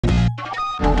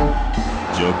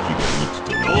気が生き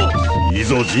てな。い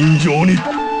ざ尋常に。一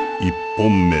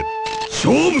本目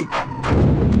勝負。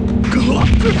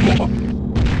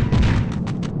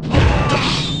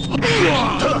や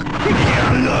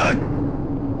るな。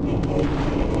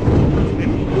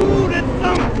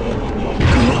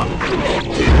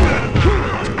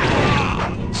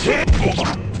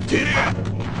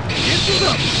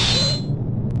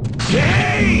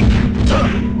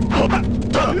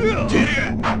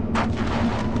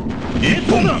一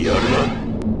本やるな。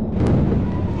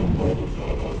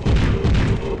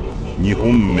二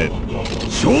本目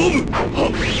勝負。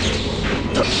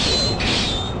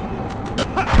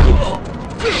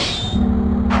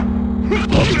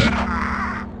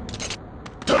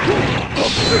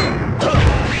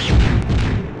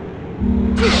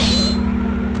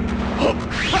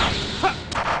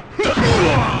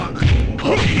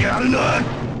やるな。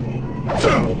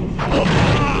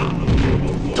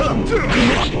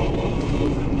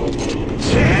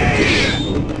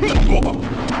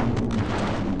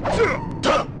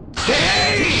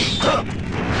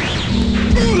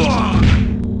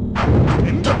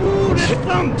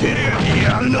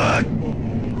やるな。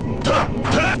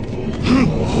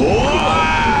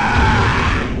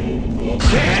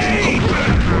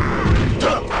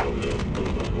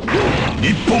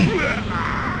一本。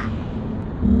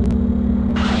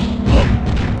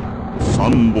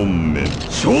三本目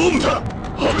勝負だ。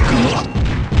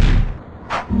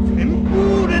旋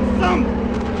風列山。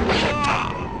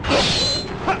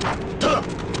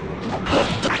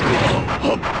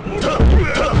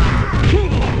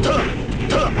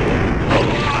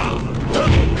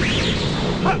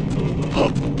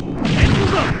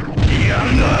や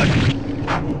るな。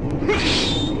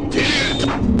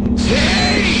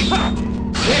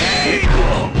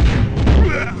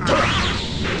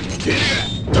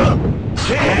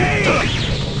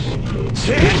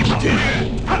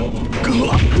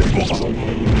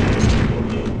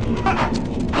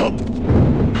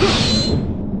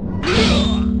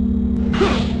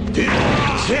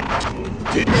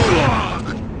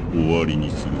終わりに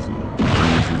するぞ。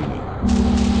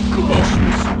わし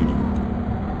もすぐに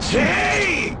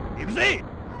行くぜ。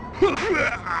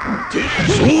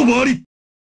勝負あり。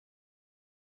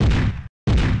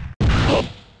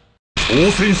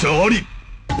挑戦者あり。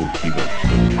時が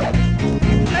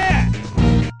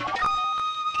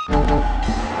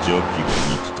邪気が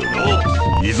生きてな。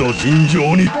いざ尋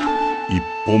常に。一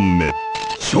本目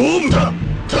勝負だ。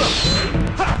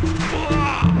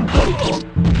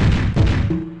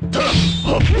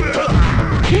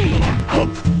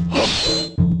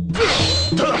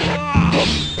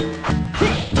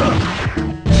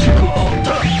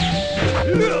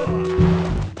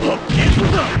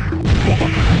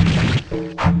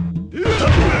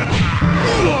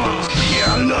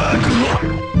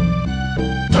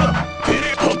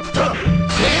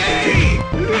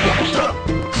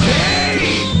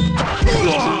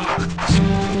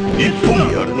一本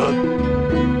やるな。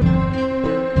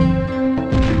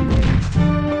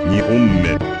二本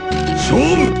目勝負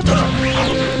だ。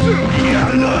や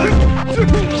るな。や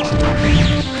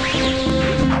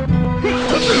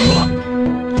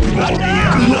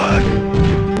るな。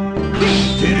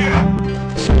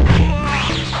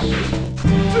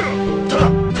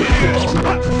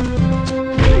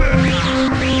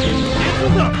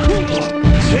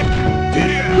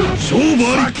勝負あ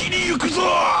り。先に行くぞ。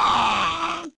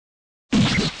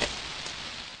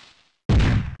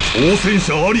挑戦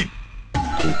者あり。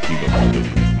時が来てる。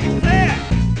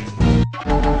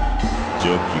邪気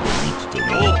が生きて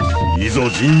な。いざ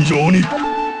尋常に。一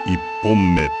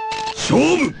本目勝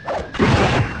負。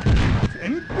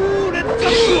旋風列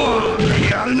山。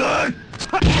やるな。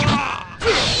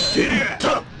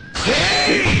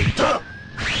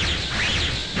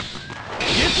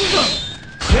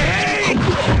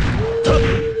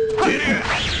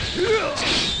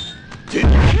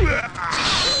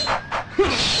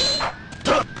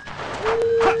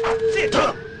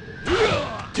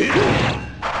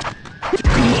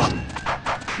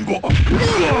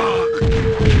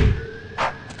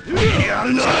や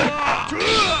る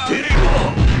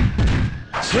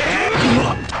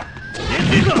な。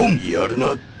一本やる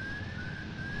な。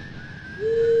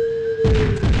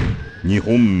二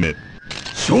本目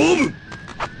勝負。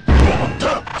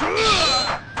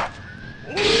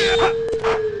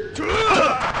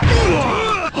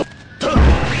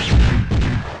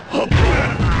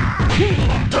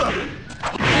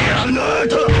やるな。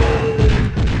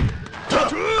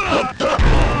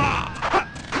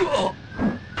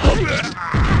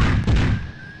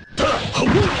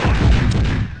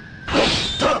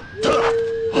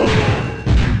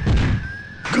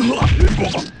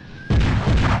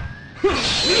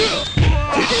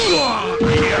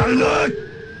やるな。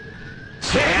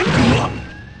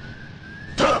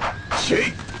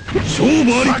勝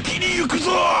負あり。先に行く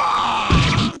ぞ。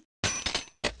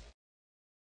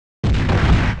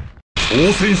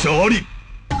挑戦者あり。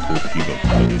時が来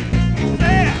た。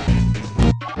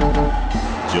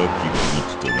邪気が満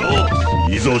ちた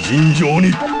な。いざ尋常に。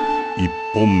一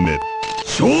本目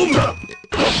勝負だ。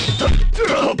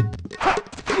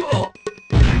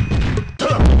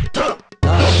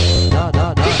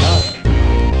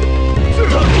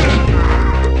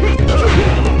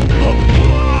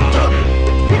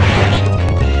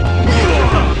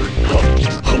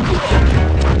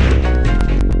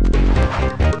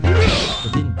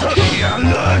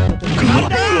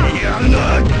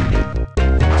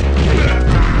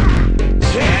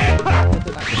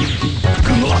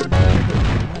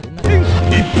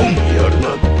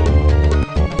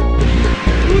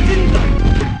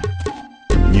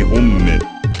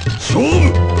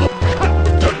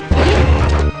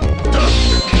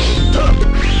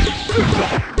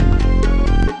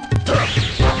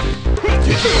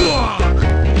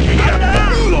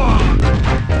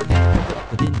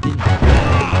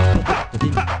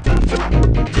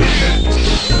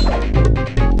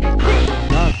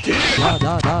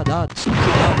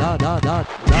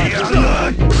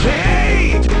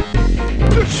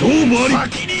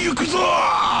先に行くぞ。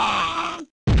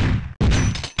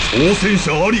挑戦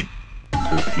者あり。時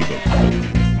が来た。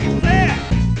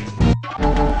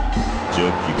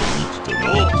邪気が満ちた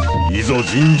な。いざ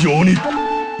尋常に。一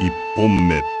本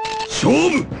目勝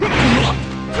負。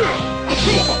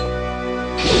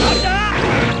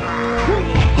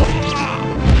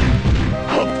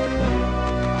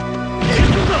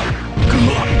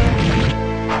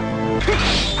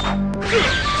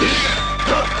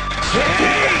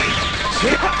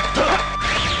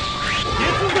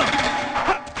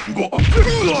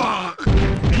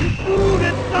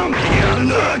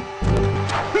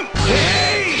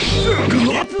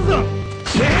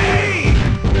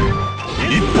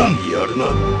一本やるな。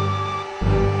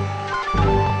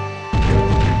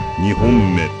二本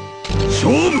目勝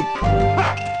負。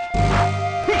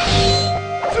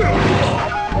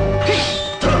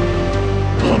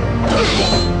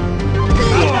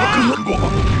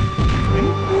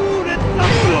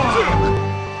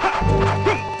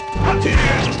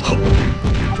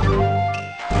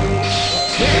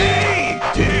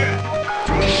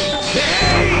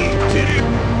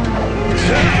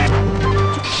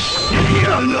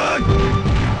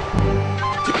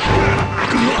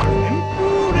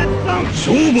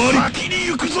勝負あり。先に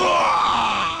行くぞ。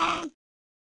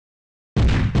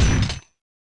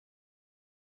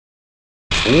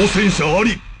挑戦者あ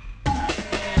り。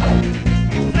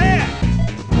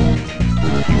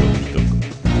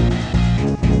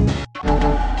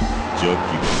邪気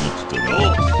が満ちたな。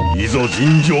いざ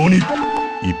尋常に。一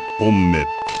本目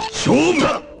勝負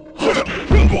だ。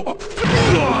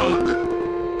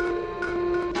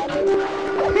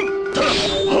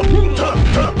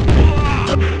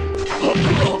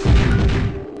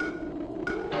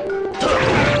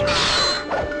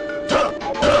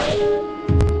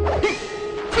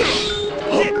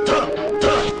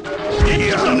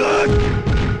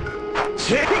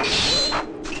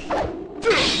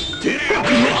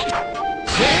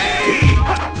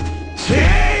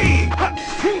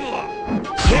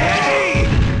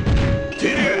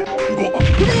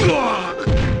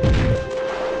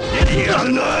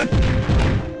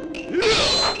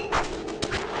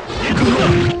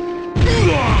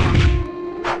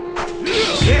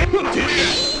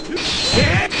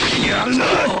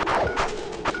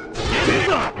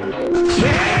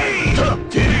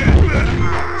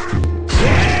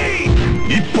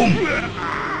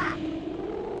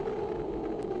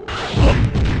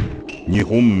二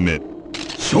本目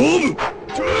勝負。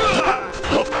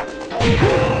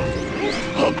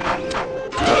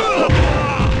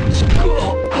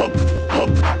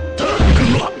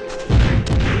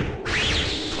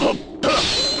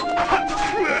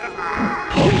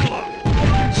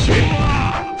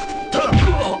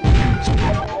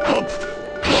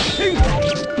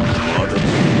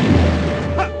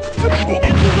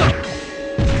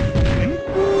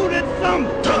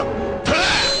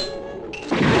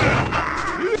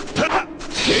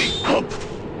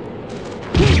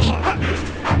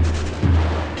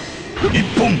一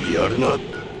本やるな。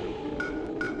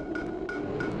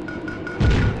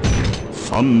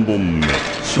三本目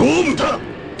勝負だ。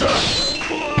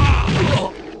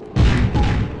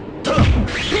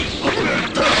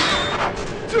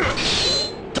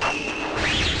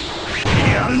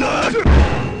やるな。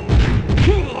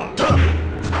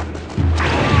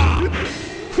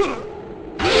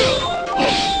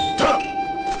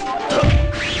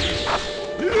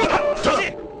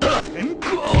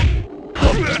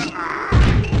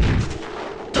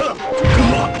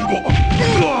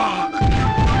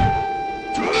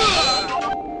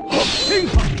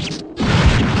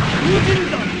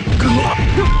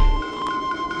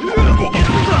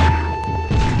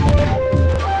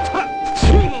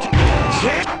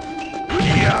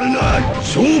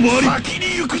先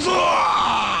に行くぞ。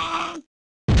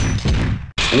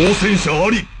挑戦者あ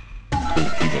り。時が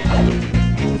来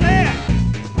た。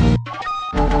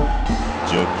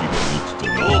邪気が満ちた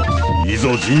な。いざ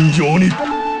尋常に。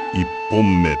一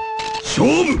本目勝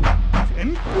負。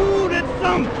旋風列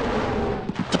山。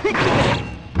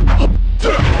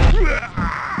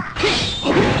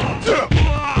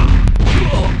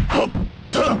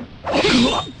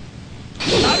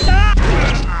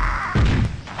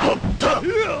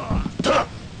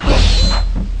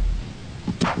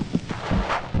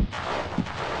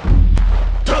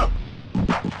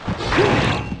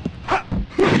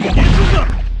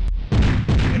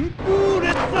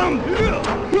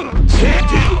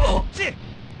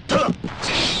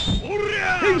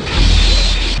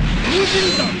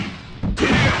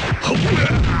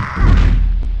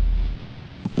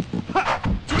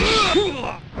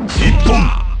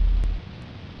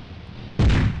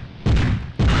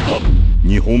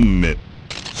2本目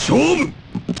勝負。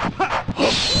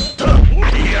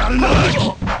やるな。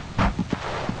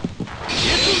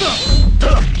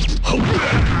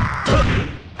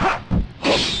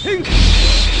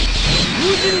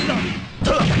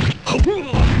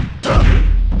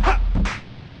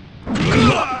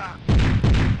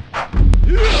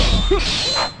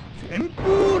旋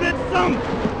風列山。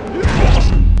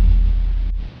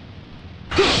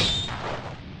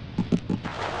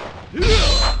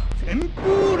旋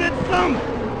風列山。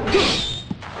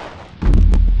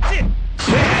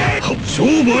勝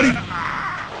負あり。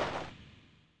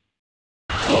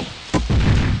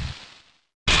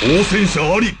挑戦者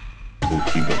あり。時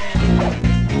が来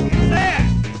た。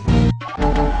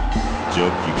邪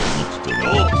気が満ちた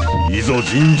な。いざ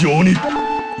尋常に。一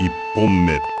本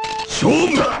目勝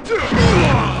負。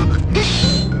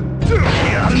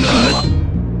やるな。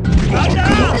やる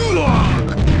な。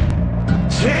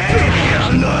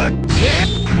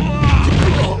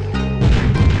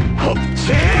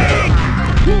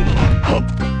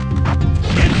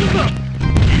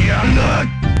やるな。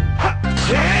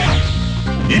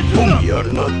一本や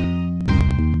るな。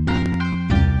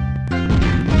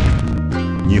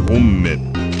二本目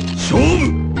勝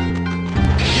負。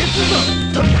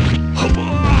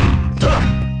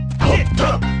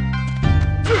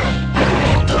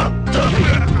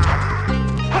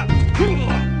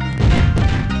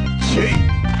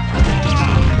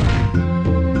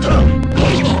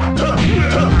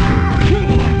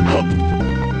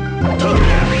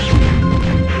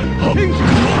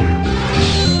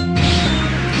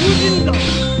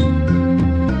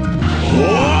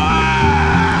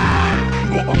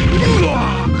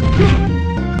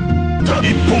一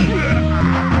本。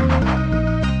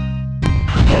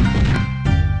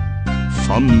3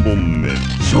本目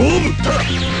勝負。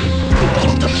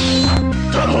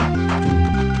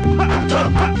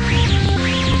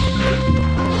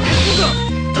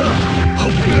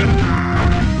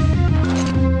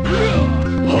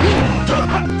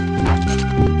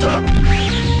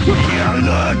やるな。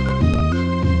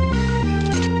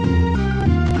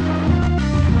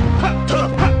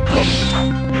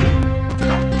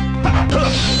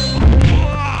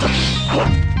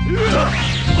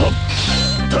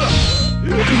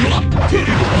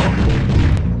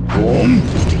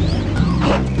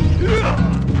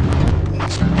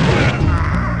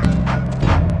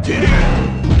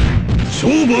勝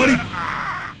負あり。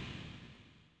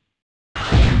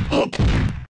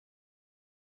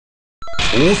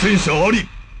挑戦者あり。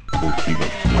時が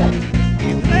来た。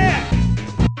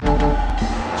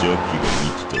邪気が満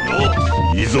ちたな。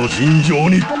いざ尋常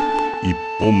に。一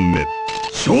本目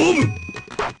勝負。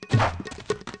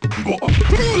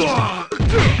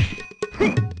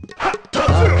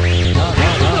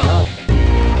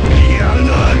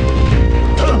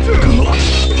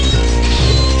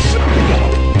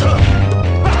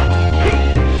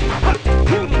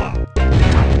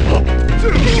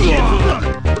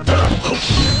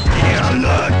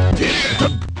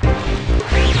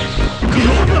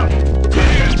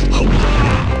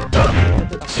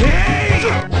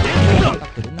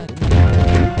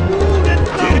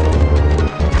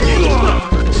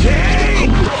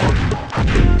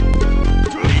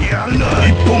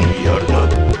やるな。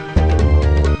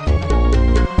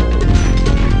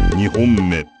2本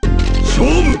目勝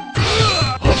負。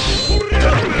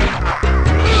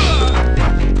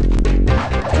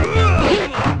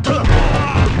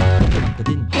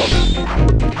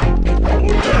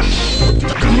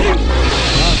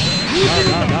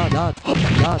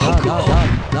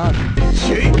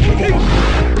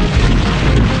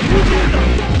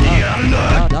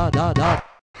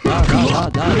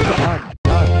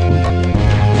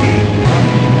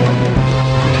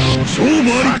勝負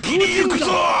あり。先に行くぞ。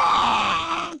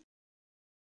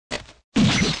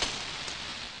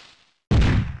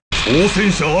挑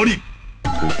戦者あり。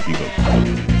時が来る。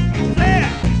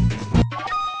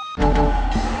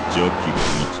邪気が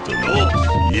満ちた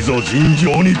な。いざ尋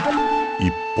常に。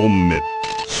一本目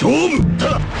勝負。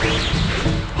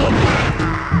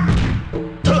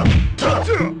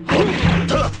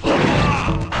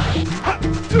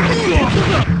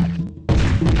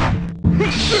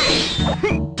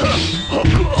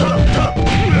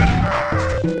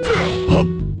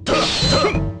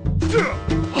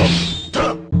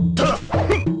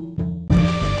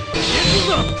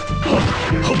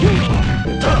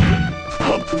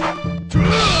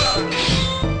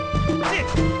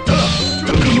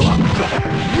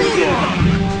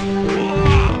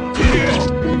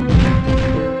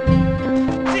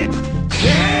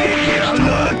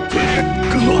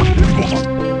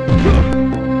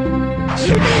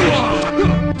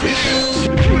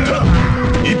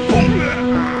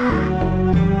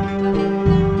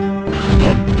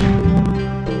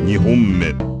2本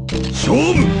目勝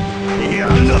負。や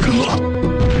らくわ。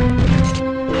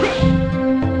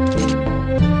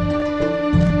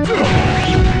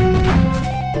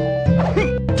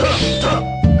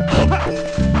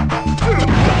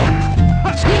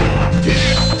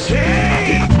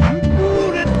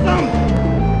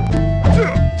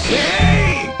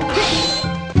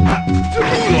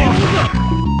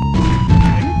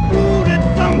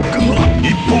一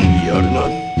本やるな。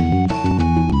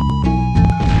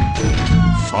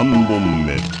3本目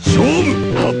勝負。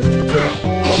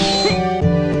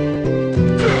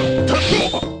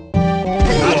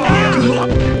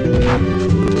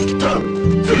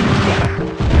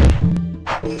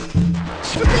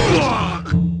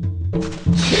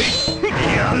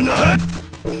やるな。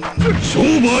勝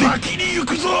負あり。先に行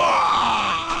くぞ。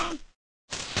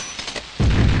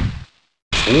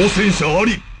挑戦者あり。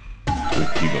時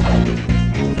が来る。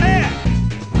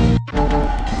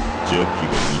邪気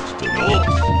が満ちたな。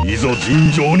いざ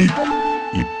尋常に。1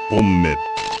本目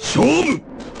勝負。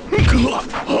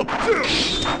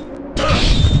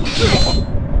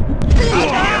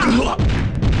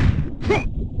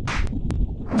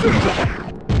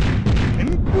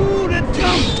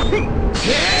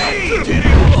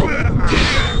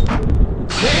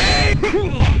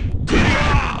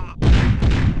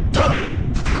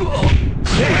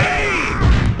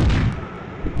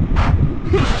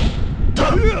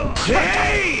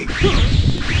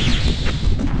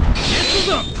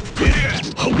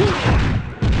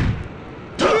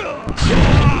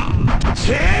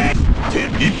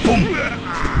1本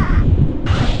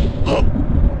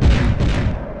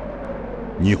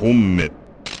2本目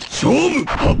勝負。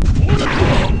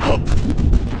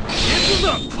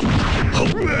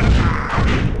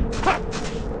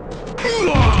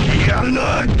やるな。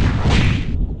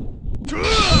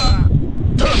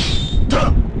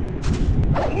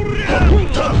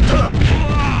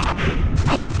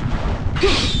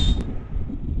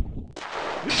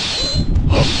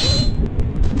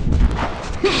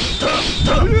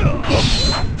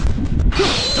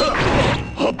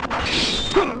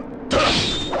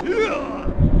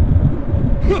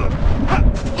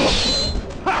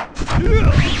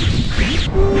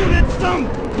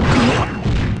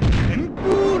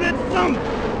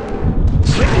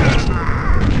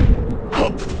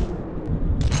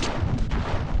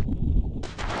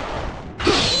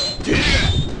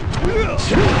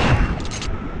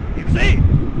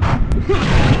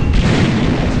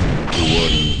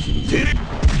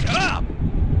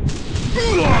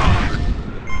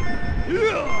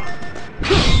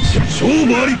勝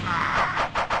負あり。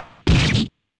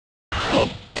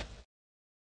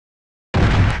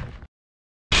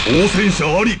挑戦者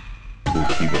あり。時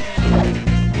が来た。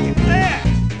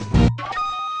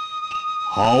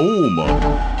覇王丸。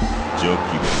邪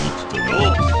気が満ちた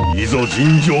な。いざ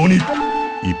尋常に。1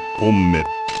本目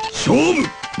勝負。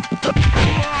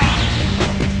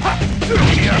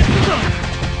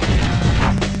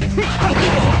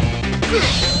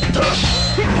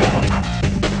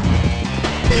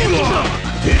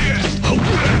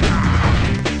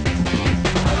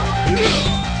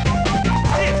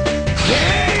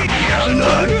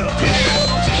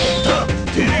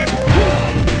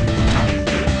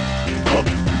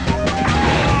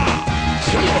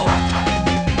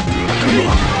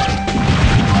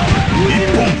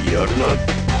やるな。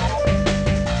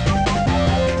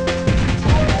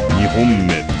2本目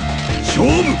勝負。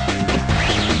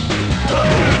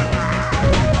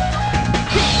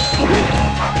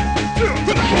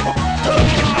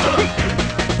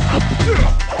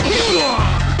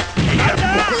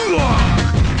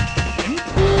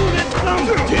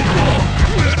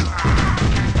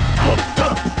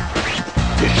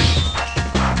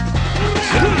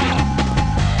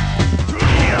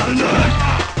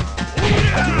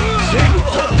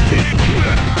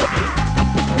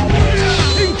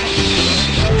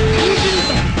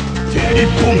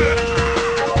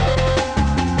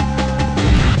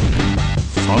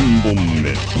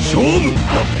勝負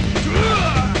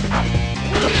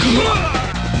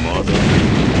まだ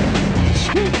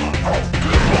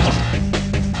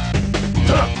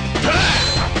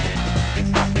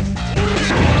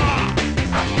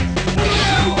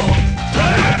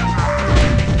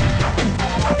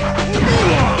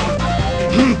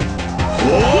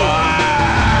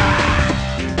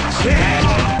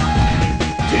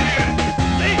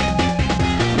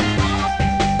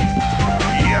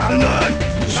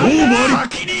勝負あり。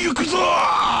先に行くぞ。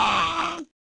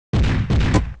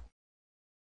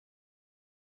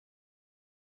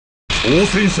挑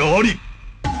戦者あり。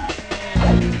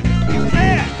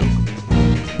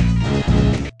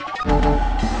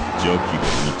邪気が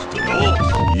満ちたな。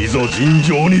いざ尋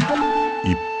常に。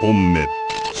一本目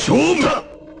勝負だ。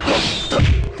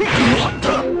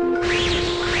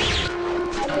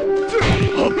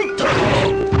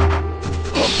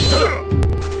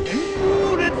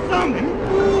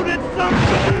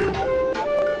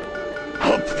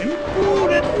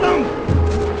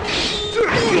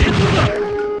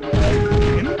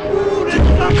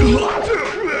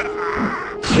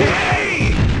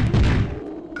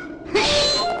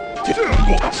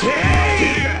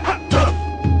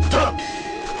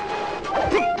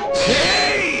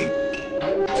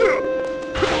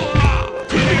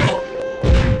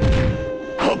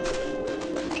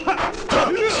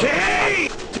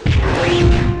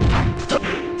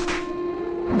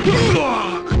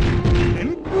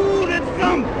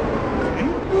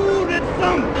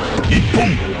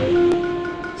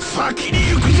先に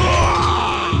行くぞ。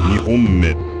二本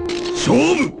目勝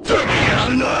負や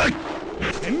るな。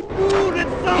天空列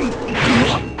山天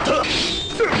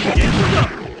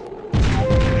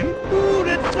空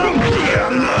列山や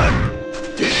るな。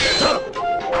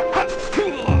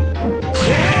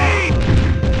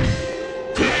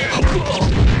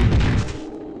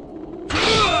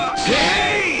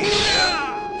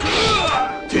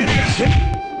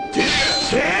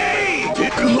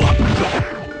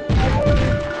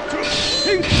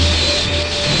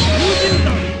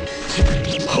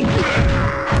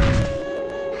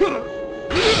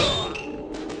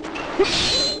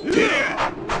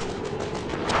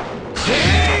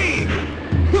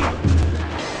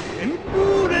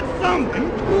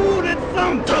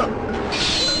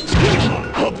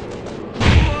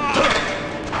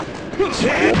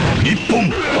一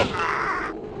本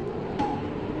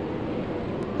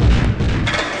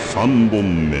三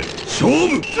本目勝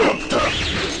負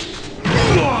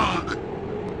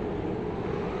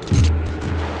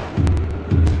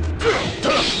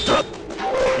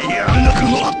やらなくも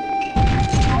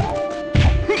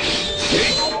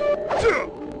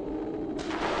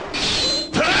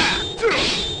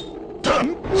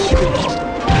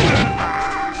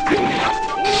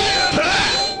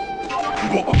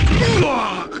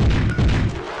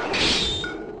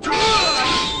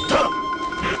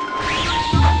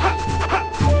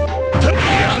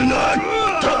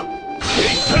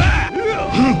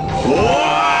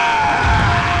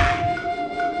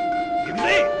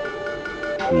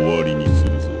終わりにす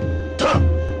るぞ。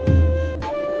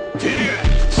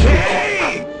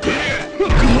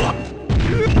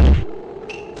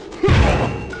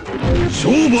勝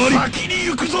負あり。先に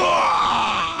行くぞ。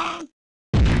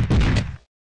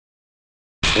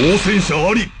挑戦者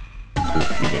あり。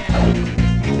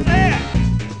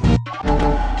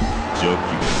邪気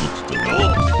が満ちたな。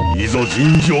いざ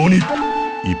尋常に。一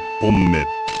本目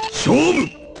勝負。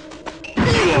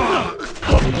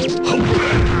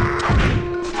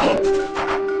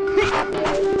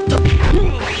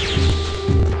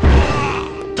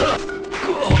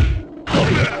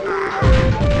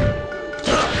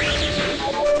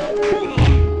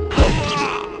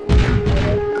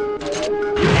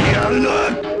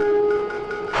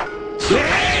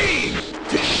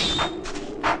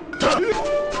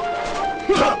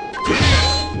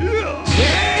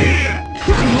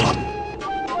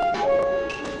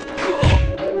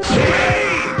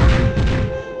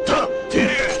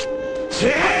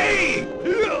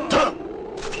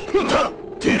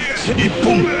一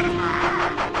本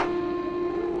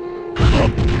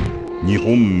二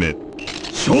本目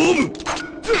勝負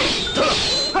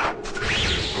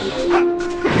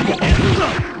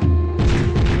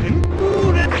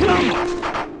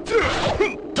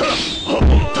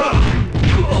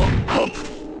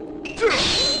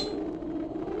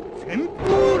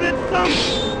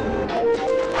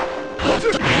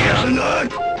やるな。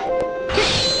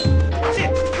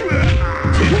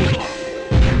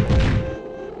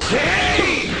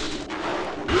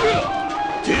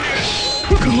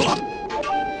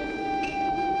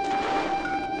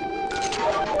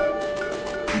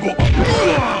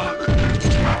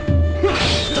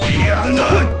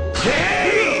一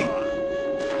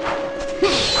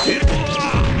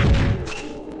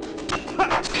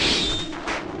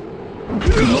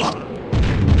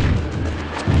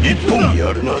本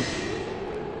やるな。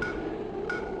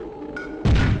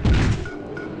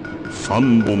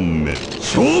三本目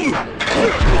勝負。ま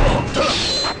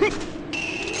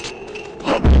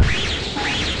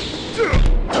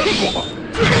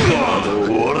だ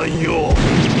終わらんよ。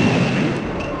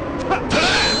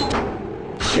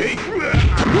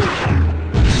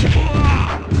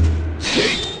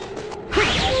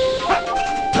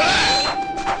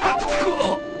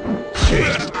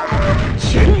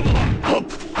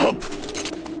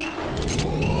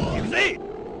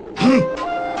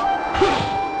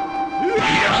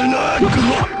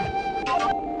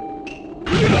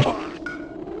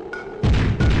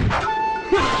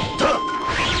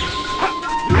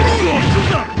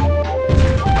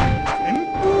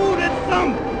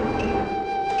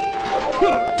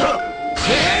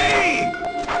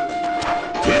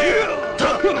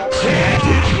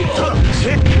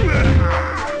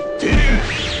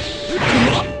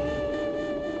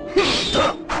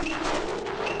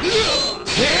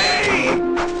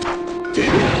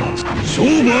勝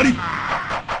負あり。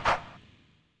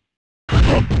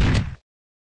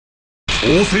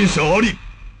挑戦者あり。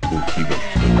時が来た。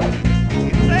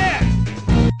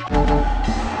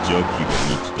邪気が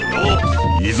満ちた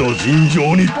な。いざ尋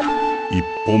常に。一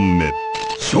本目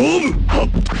勝負。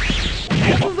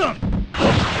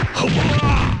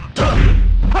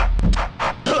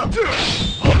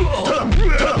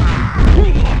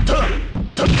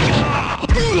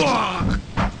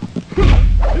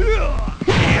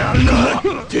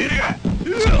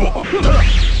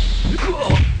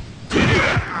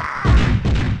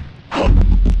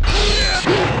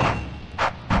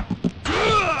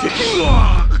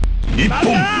一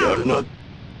本やるな。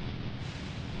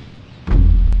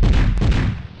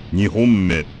二本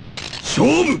目勝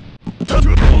負。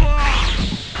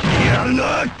やる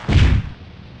な。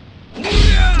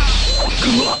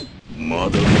ま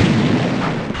だ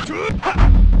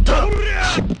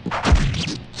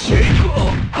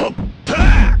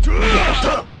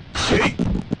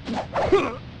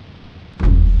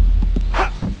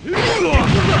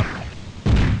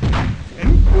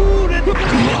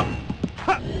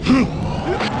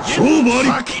勝負あり。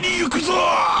先に行くぞ。